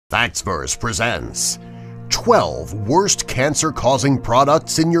Factsverse presents 12 Worst Cancer-Causing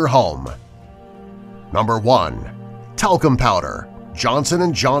Products in Your Home. Number 1. Talcum Powder,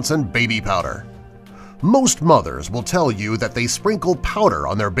 Johnson & Johnson Baby Powder. Most mothers will tell you that they sprinkle powder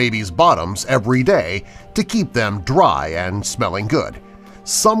on their baby's bottoms every day to keep them dry and smelling good.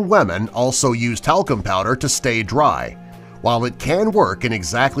 Some women also use talcum powder to stay dry. While it can work in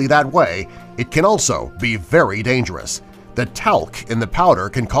exactly that way, it can also be very dangerous. The talc in the powder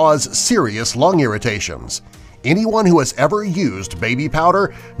can cause serious lung irritations. Anyone who has ever used baby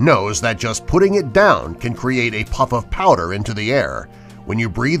powder knows that just putting it down can create a puff of powder into the air. When you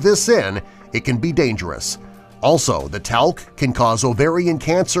breathe this in, it can be dangerous. Also, the talc can cause ovarian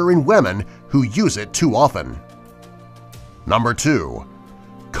cancer in women who use it too often. Number 2.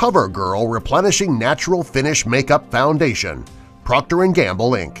 CoverGirl Replenishing Natural Finish Makeup Foundation, Procter &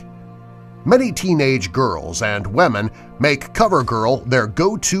 Gamble, Inc. Many teenage girls and women make CoverGirl their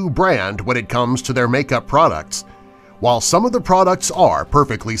go-to brand when it comes to their makeup products. While some of the products are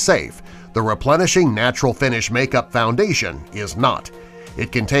perfectly safe, the Replenishing Natural Finish Makeup Foundation is not.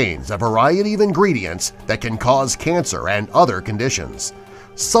 It contains a variety of ingredients that can cause cancer and other conditions.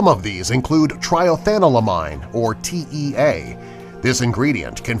 Some of these include triethanolamine, or TEA. This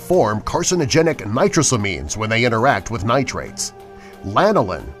ingredient can form carcinogenic nitrosamines when they interact with nitrates.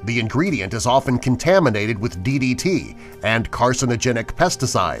 Lanolin, the ingredient, is often contaminated with DDT and carcinogenic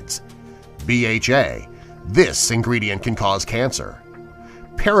pesticides. BHA, this ingredient can cause cancer.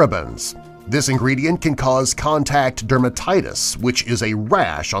 Parabens, this ingredient can cause contact dermatitis, which is a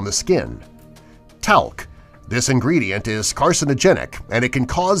rash on the skin. Talc, this ingredient is carcinogenic and it can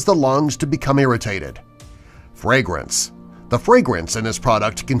cause the lungs to become irritated. Fragrance, the fragrance in this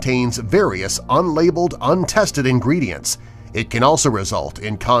product contains various unlabeled, untested ingredients. It can also result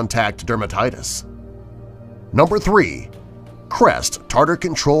in contact dermatitis. Number 3. Crest Tartar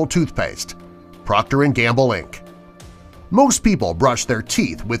Control Toothpaste, Procter & Gamble, Inc. Most people brush their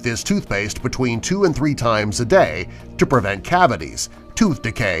teeth with this toothpaste between 2 and 3 times a day to prevent cavities, tooth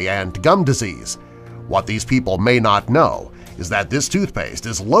decay, and gum disease. What these people may not know is that this toothpaste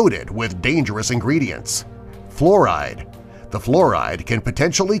is loaded with dangerous ingredients. Fluoride. The fluoride can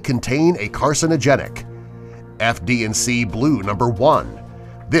potentially contain a carcinogenic. FD&C Blue No. 1.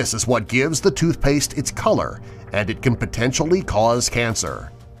 This is what gives the toothpaste its color, and it can potentially cause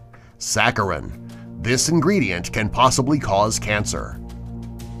cancer. Saccharin. This ingredient can possibly cause cancer.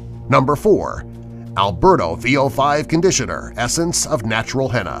 Number 4. Alberto VO5 Conditioner Essence of Natural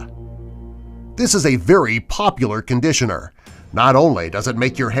Henna. This is a very popular conditioner. Not only does it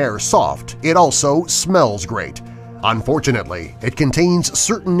make your hair soft, it also smells great. Unfortunately, it contains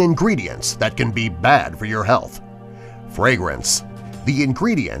certain ingredients that can be bad for your health. Fragrance. The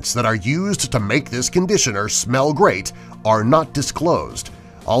ingredients that are used to make this conditioner smell great are not disclosed.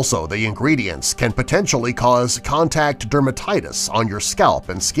 Also, the ingredients can potentially cause contact dermatitis on your scalp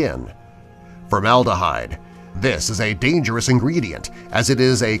and skin. Formaldehyde. This is a dangerous ingredient as it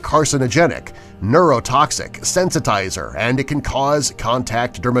is a carcinogenic, neurotoxic sensitizer, and it can cause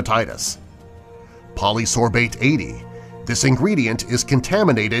contact dermatitis. Polysorbate 80. This ingredient is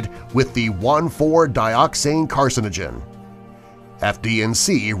contaminated with the 1,4-dioxane carcinogen.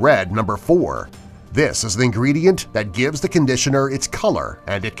 FD&C Red No. 4. This is the ingredient that gives the conditioner its color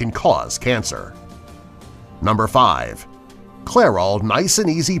and it can cause cancer. Number 5. Clairol Nice and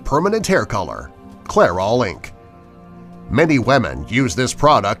Easy Permanent Hair Color, Clairol, Inc. Many women use this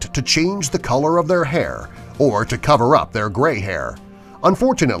product to change the color of their hair or to cover up their gray hair.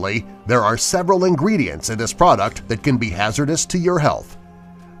 Unfortunately, there are several ingredients in this product that can be hazardous to your health.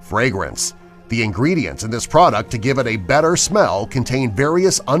 Fragrance. The ingredients in this product to give it a better smell contain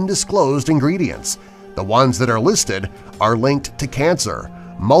various undisclosed ingredients. The ones that are listed are linked to cancer,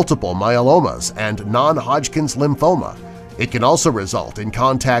 multiple myelomas, and non-Hodgkin's lymphoma. It can also result in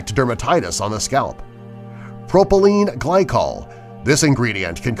contact dermatitis on the scalp. Propylene glycol. This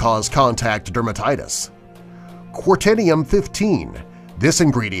ingredient can cause contact dermatitis. Quartinium 15. This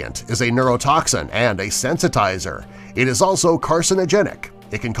ingredient is a neurotoxin and a sensitizer. It is also carcinogenic.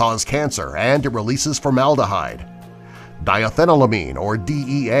 It can cause cancer and it releases formaldehyde. Diethanolamine, or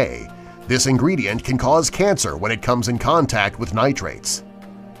DEA. This ingredient can cause cancer when it comes in contact with nitrates.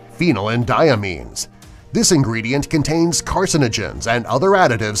 Phenylendiamines. This ingredient contains carcinogens and other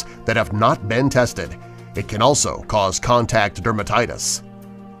additives that have not been tested. It can also cause contact dermatitis.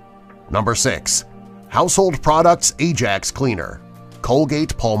 Number 6. Household Products Ajax Cleaner,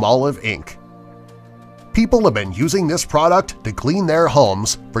 Colgate-Palmolive, Inc. People have been using this product to clean their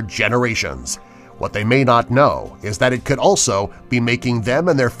homes for generations. What they may not know is that it could also be making them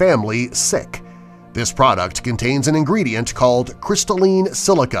and their family sick. This product contains an ingredient called crystalline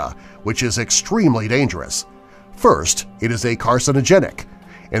silica, which is extremely dangerous. First, it is a carcinogenic.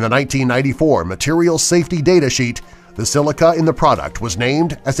 In the 1994 Material Safety Data Sheet, the silica in the product was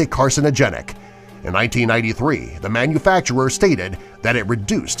named as a carcinogenic. In 1993, the manufacturer stated that it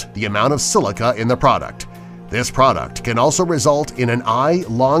reduced the amount of silica in the product. This product can also result in an eye,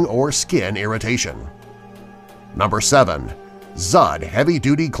 lung, or skin irritation. Number 7. Zud Heavy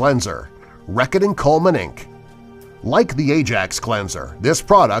Duty Cleanser, Reckitt & Coleman Inc. Like the Ajax cleanser, this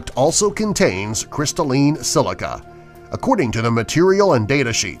product also contains crystalline silica. According to the material and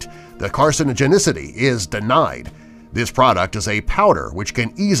data sheet, the carcinogenicity is denied. This product is a powder which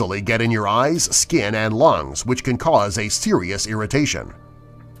can easily get in your eyes, skin, and lungs, which can cause a serious irritation.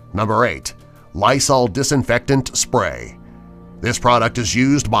 Number 8. Lysol Disinfectant Spray. This product is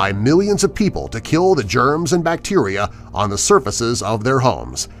used by millions of people to kill the germs and bacteria on the surfaces of their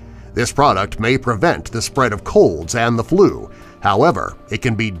homes. This product may prevent the spread of colds and the flu. However, it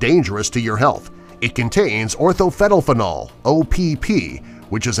can be dangerous to your health. It contains orthophenylphenol, OPP,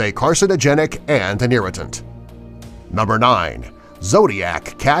 which is a carcinogenic and an irritant. Number 9.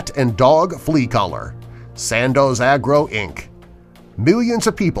 Zodiac Cat and Dog Flea Collar, Sandoz Agro Inc. Millions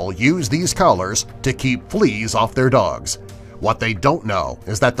of people use these collars to keep fleas off their dogs. What they don't know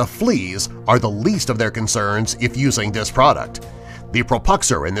is that the fleas are the least of their concerns if using this product. The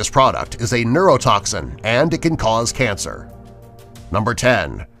Propuxer in this product is a neurotoxin and it can cause cancer. Number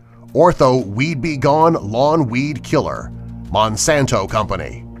 10. Ortho Weed B Gone Lawn Weed Killer, Monsanto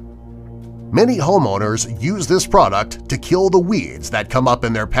Company. Many homeowners use this product to kill the weeds that come up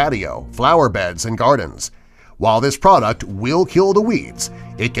in their patio, flower beds, and gardens. While this product will kill the weeds,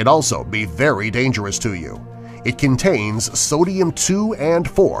 it can also be very dangerous to you. It contains sodium 2 and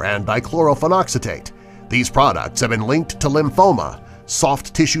 4 and dichlorophenoxytate. These products have been linked to lymphoma,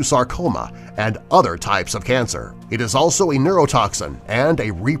 soft tissue sarcoma, and other types of cancer. It is also a neurotoxin and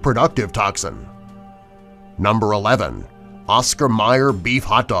a reproductive toxin. Number 11. Oscar Mayer Beef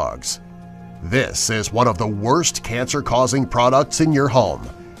Hot Dogs. This is one of the worst cancer-causing products in your home.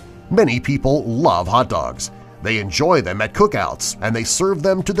 Many people love hot dogs. They enjoy them at cookouts and they serve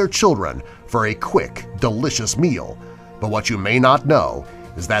them to their children for a quick, delicious meal. But what you may not know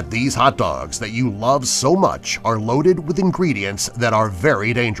is that these hot dogs that you love so much are loaded with ingredients that are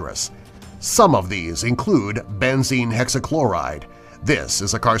very dangerous. Some of these include benzene hexachloride. This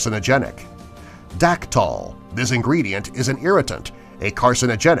is a carcinogenic. Dactol. This ingredient is an irritant, a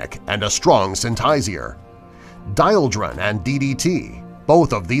carcinogenic, and a strong synthesizer. Dieldrin and DDT.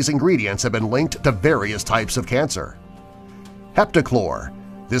 Both of these ingredients have been linked to various types of cancer. Heptachlor.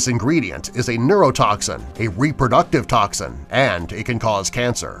 This ingredient is a neurotoxin, a reproductive toxin, and it can cause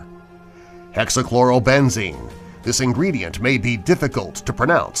cancer. Hexachlorobenzene. This ingredient may be difficult to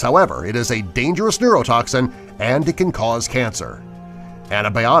pronounce, however, it is a dangerous neurotoxin and it can cause cancer.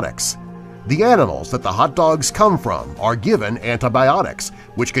 Antibiotics. The animals that the hot dogs come from are given antibiotics,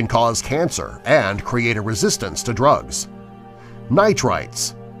 which can cause cancer and create a resistance to drugs.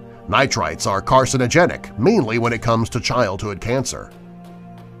 Nitrites. Nitrites are carcinogenic, mainly when it comes to childhood cancer.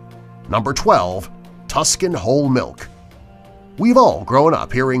 Number 12. Tuscan Whole Milk. We've all grown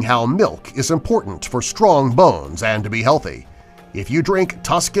up hearing how milk is important for strong bones and to be healthy. If you drink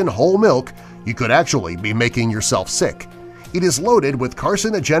Tuscan Whole Milk, you could actually be making yourself sick. It is loaded with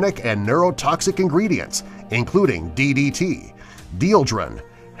carcinogenic and neurotoxic ingredients, including DDT, dieldrin,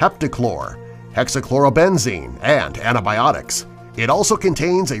 heptachlor, hexachlorobenzene, and antibiotics. It also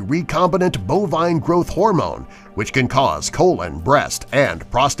contains a recombinant bovine growth hormone, which can cause colon, breast, and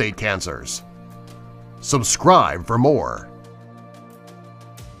prostate cancers. Subscribe for more.